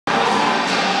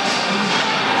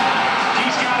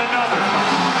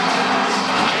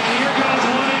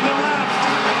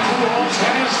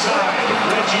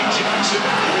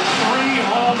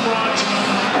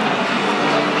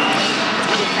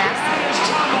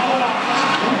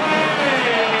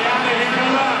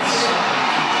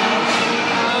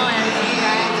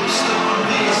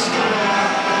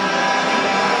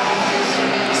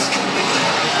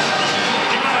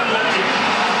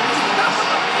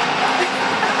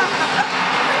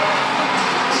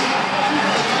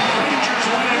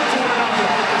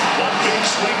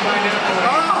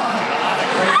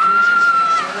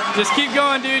Just keep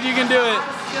going, dude. You can do it.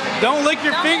 Don't lick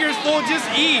your fingers, fool. Just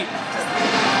eat.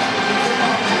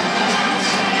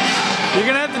 You're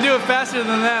gonna have to do it faster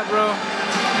than that, bro.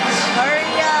 Hurry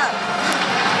up.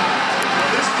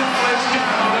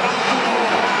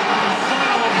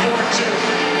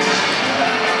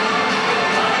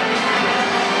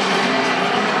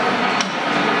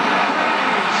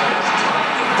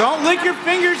 Don't lick your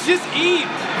fingers, just eat.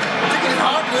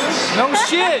 No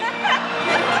shit. Come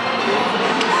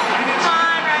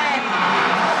on, Ryan.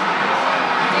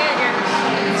 Dude,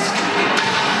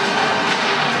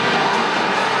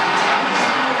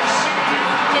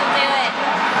 you can do it.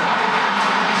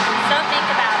 Don't think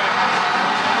about it.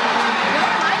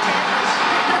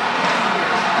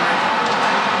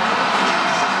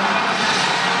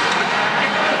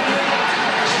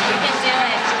 You can do it.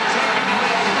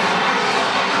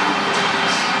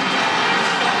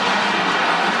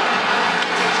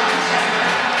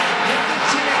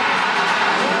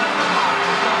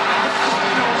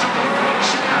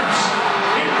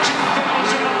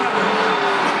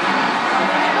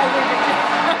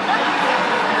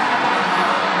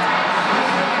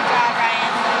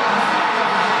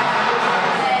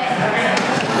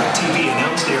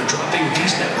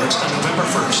 On November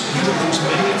 1st, you will lose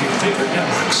many of your favorite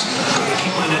networks. Go to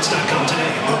KeepMyNets.com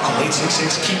today or call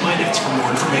 866-KEEP-MY-NETS for more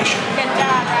information. Good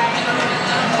job,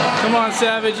 Ryan. Come on,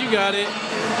 Savage, you got it.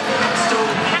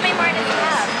 How many more does he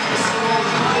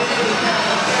have?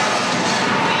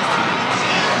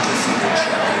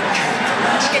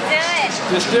 You can do it.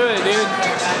 Just do it,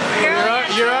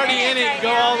 dude. You're already in it. Right Go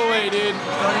now. all the way, dude.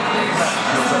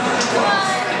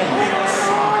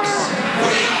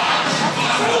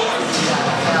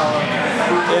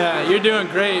 Yeah, you're doing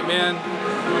great, man.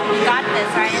 You got this,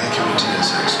 right?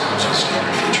 TSX comes with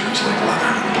standard features like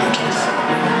leather and Bluetooth.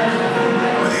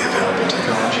 With the available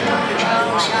technology package,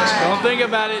 Don't think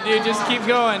about it, dude. Just keep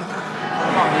going. by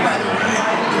the way,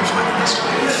 you'll find an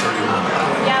estimated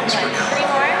 31 Yeah, but 3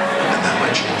 more? and that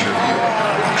might change your view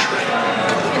on luxury,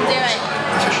 You can do it.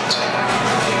 efficiency.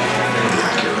 The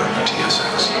Acura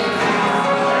TSX.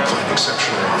 Find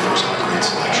exceptional offers on a great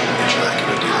selection at your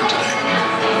Acura dealer today.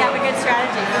 You have a good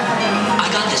strategy. I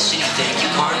got the city thank you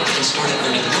card and started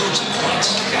earning loads of points.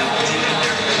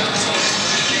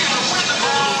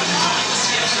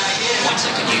 Points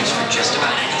I could use for just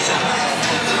about anything.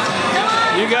 Come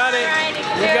on. You got it. Ryan, you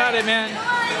can You do got it, man.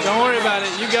 Don't worry about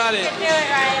it. You got it. You can do it,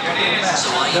 Ryan. So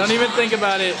I Don't even think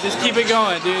about it. Just keep it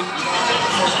going, dude.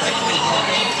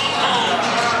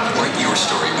 write your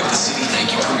story with the city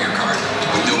thank you premier card.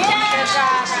 With no Good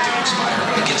job, Ryan.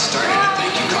 expire. Get started at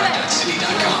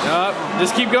thankyoucard.city.com. Yup.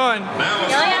 Just keep going. You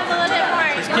only have a little bit more.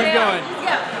 Just keep going.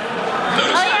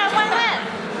 Oh, yeah, one left.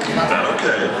 Not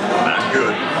okay, not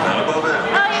good, not above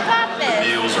average. Oh, you got this.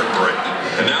 Meals are great.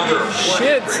 And now there are plenty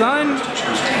Shit, of great son. meals to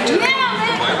choose from.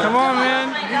 Yeah, Come on, man.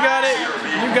 You got it.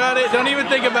 You got it. Don't even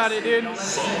think about it, dude.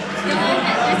 let's go.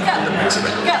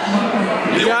 Go.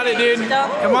 You got it, dude.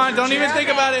 Come on. Don't even think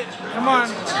about it. Come on.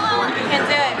 You can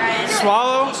do it, Ryan.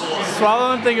 Swallow.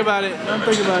 Swallow and think about it. Don't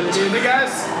think about it, dude. Hey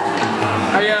guys,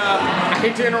 I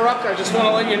hate to interrupt. I just want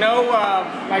to let you know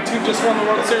my team just won the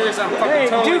World Series. I'm fucking Hey,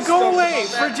 totally dude, go stoked away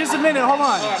about for that. just a minute. Hold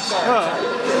on. Oh, I'm sorry.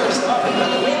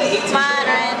 Come on,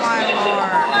 Ryan, one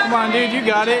more. Come on, dude. You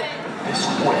got it.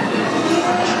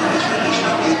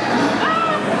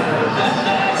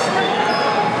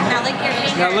 Now lick your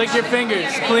fingers. Now lick your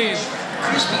fingers. Clean.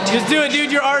 Just do it,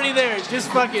 dude. You're already there. Just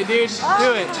fuck it, dude.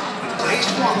 Do it.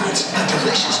 Glazed walnuts, a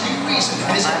delicious new reason to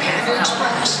visit Panda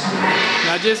Express.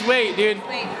 Now just wait, dude.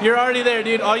 You're already there,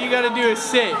 dude. All you gotta do is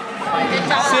sit. Good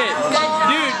job. Sit. Good job.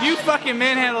 Dude, you fucking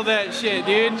manhandle that shit,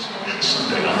 dude.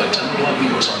 Sunday on the 10 o'clock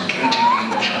news on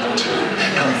KTV Channel 2.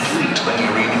 Complete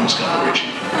Larry news coverage.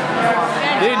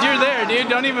 Dude, you're there, dude.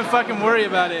 Don't even fucking worry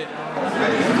about it.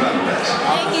 Thank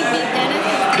you, Pete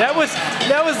Dennis.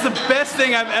 That was the best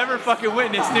thing I've ever fucking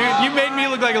witnessed, dude. You made me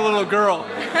look like a little girl.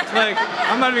 Like,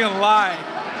 I'm not even gonna lie.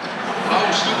 Oh,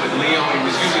 stupid Leo. He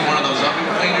was using one of those oven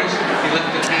cleaners. He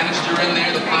left the canister in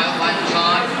there, the pile light was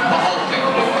on, the whole thing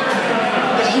blew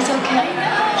up. But he's okay.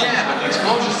 Yeah, but the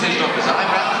explosion singed off his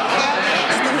eyebrow.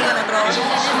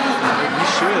 You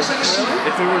should.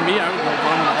 If it were me, I would go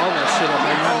vomit all that shit up.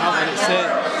 Like, not let it sit.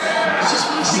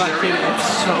 I'm not kidding. It's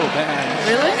so bad.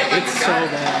 Really? It's so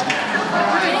bad.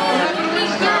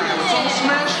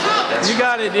 You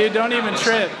got it, dude. Don't even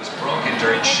trip. It was broken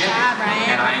during shipping,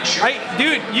 and I insured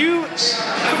Dude, you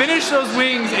finish those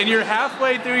wings and you're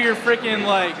halfway through your freaking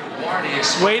like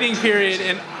waiting period,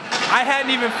 and I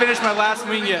hadn't even finished my last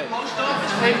wing yet. Post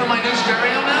office pay for my new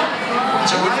stereo now?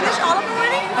 Did you finish all of them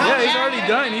already? Yeah, he's already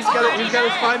done. He's got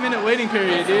his 5-minute waiting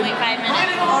period, dude. Only 5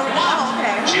 minutes. Oh,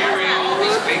 okay. Jerry, all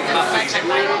these big companies, they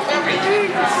might all fucking you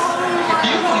don't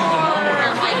even know what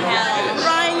I'm fucking is.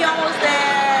 Ryan, you almost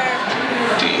there.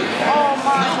 Oh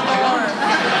my lord.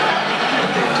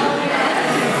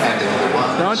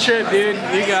 Don't trip, dude.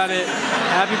 You got it.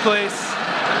 Happy place.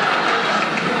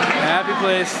 Happy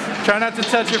place. Try not to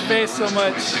touch your face so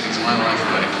much. It's my life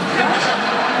away.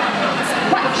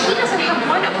 What? He doesn't have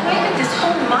one appointment this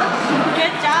whole month.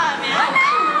 Good job, man.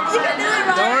 You can do it,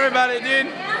 Ryan. Don't worry about it, dude.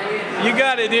 You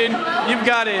got it, dude. You've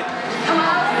got it. You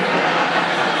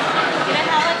did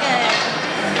hella good.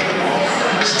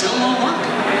 Still no luck.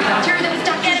 Jerry, that was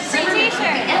Dr. Get a free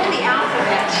t-shirt. End of the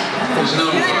alphabet. There's no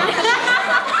luck.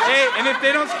 Hey, and if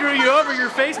they don't screw you over, your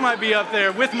face might be up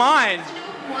there with mine.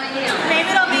 Maybe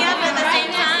it'll be up at the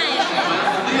same time.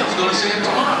 Leo's gonna see him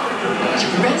tomorrow.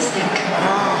 Resnick.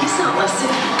 He's not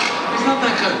listening. He's not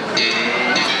that good.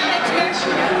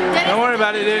 Don't worry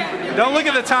about it, dude. Don't look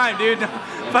at the time, dude.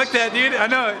 Fuck that, dude. I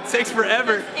know, it takes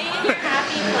forever. Stay in your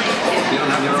happy place.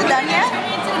 Is it done yet?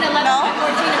 It's an 11 No? to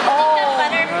 14. Oh.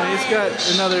 He's got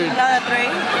another Another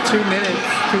 3? 2 minutes,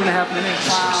 2.5 minutes.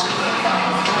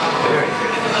 Very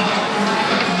good.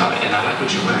 And I like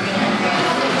what you're wearing.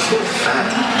 It's a little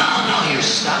fat. No, you're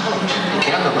stout.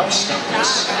 Can't love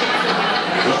stoutness.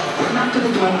 Look, we're not going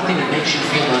to do anything that makes you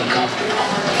feel uncomfortable.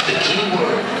 The key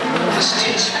word is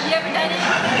taste. Have you ever done it?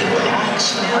 It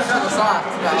belongs.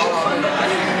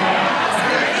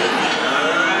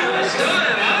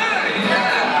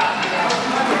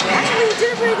 Actually, you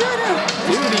did pretty good, huh?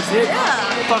 Dude, he did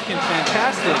Yeah. fucking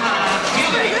fantastic.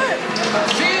 Pretty good.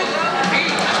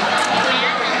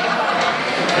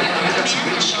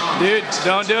 Dude,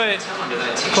 don't do it.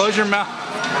 Close your mouth.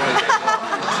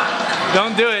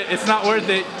 Don't do it. It's not worth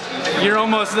it. You're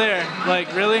almost there.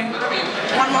 Like, really? 1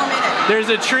 more minute. There's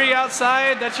a tree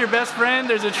outside. That's your best friend.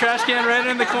 There's a trash can right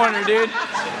in the corner, dude.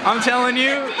 I'm telling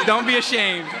you, don't be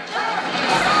ashamed. 1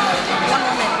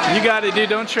 more minute. You got it, dude.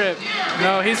 Don't trip.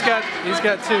 No, he's got 2. He's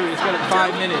got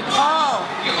 5 minutes. Oh.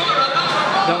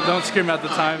 Don't scream out the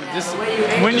time. Just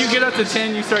when you get up to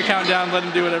 10, you start counting down. Let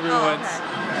him do whatever he wants. Okay.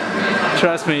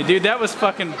 Trust me, dude. That was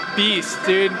fucking beast,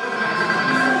 dude.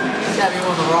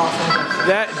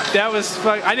 That was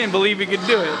fuck. I didn't believe he could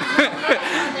do it.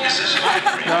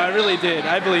 No, I really did.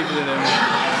 I believed in him.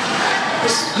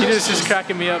 He was just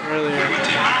cracking me up earlier.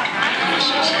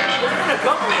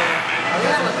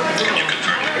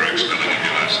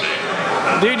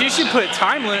 Dude, you should put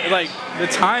time limit, like the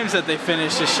times that they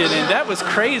finished this shit in. That was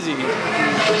crazy.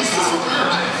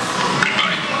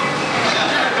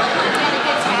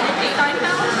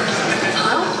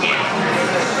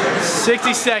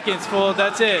 60 seconds, fool.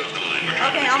 That's it.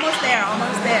 Okay, almost there,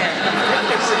 almost there.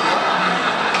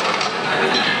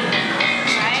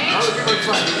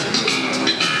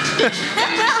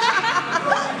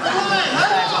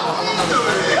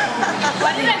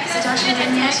 What did I just get a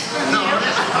text from you?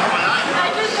 I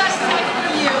just got a text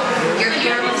from you. You're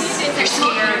nervous. You're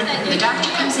scared. The doctor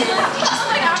comes in. Oh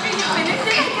my God, are you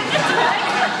finished it?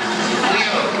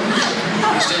 Leo,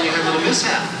 understand you had a little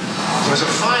mishap. It was a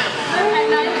fire.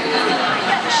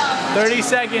 30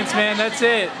 seconds, man. That's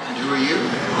it. And who are you?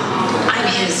 I'm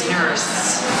his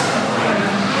nurse.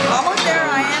 Almost there,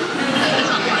 Ryan.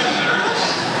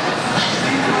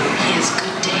 He has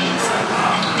good days and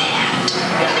bad.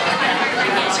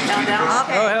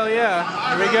 Okay. Oh, hell yeah.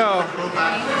 Here we go.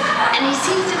 And he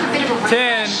seems to have a bit of a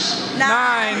 10,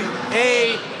 9,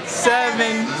 8,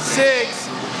 7, 6,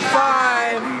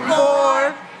 5,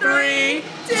 4, 3,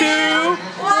 2,